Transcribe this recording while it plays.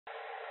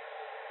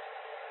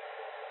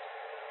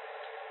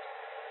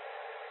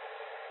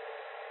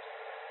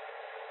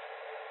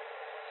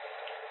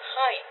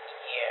Hi,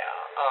 yeah,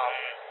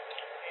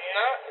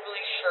 not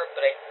really sure,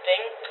 but I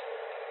think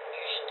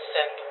you should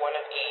send one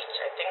of each.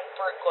 I think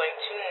we're going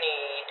to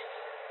need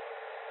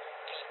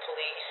the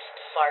police,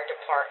 the fire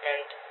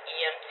department,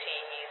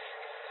 EMTs,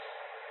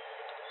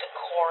 the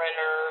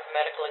coroner,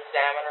 medical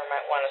examiner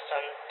might want to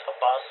send a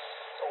bus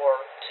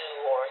or two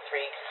or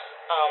three.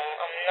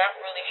 I'm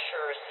not really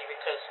sure, see,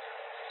 because,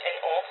 and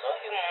also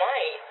you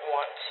might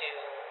want to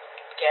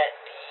get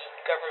the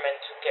government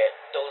to get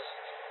those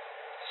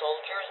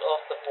soldiers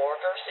off the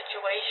border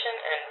situation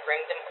and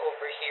bring them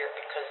over here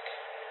because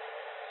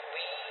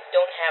we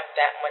don't have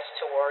that much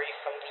to worry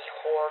from the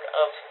horde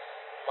of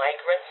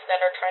migrants that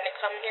are trying to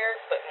come here,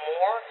 but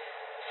more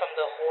from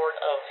the horde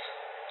of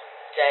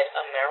dead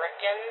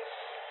Americans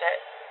that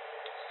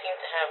seem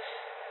to have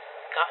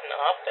gotten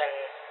up and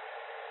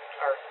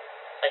are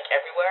like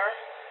everywhere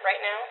right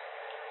now.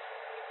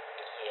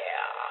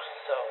 Yeah,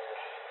 so